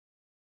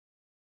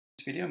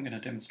this video I'm going to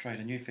demonstrate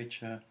a new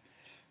feature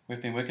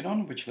we've been working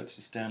on, which lets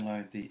us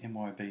download the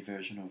MYOB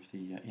version of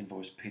the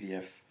Invoice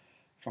PDF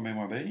from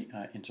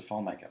MYOB into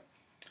FileMaker.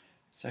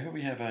 So here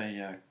we have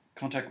a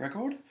contact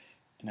record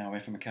in our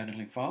FM account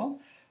link file.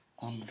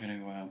 I'm going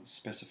to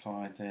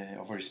specify there,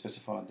 I've already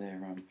specified their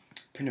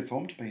printed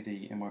form to be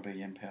the MYOB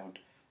Empowered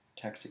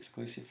Tax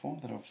Exclusive form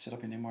that I've set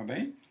up in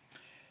MYOB.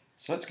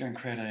 So let's go and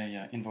create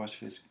a invoice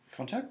for this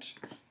contact,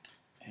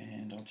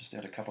 and I'll just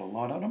add a couple of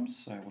line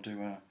items. So we'll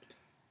do a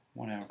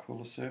 1 hour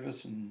cooler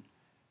service and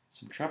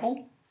some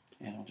travel,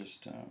 and I'll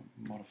just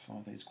modify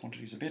these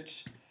quantities a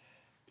bit.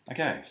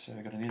 Okay, so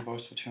I've got an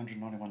invoice for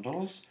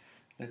 $291.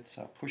 Let's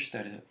push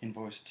that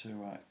invoice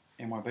to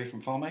MYOB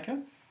from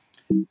FileMaker,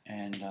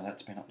 and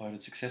that's been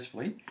uploaded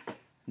successfully.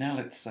 Now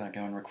let's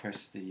go and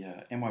request the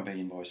MYOB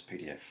invoice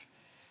PDF,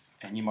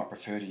 and you might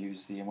prefer to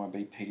use the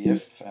MYOB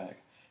PDF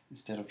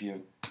instead of your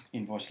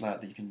invoice layout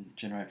that you can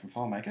generate from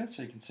FileMaker.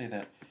 So you can see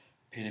that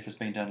PDF has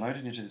been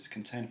downloaded into this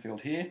contain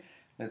field here.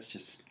 Let's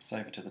just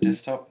save it to the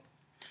desktop,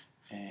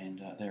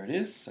 and there it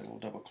is. So we'll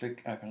double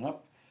click, open it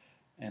up,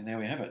 and there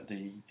we have it,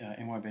 the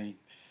MYOB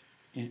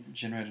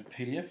generated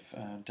PDF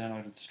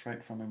downloaded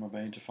straight from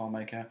MYOB into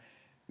FileMaker,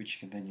 which you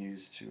can then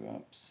use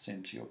to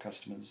send to your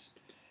customers.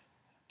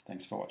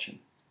 Thanks for watching.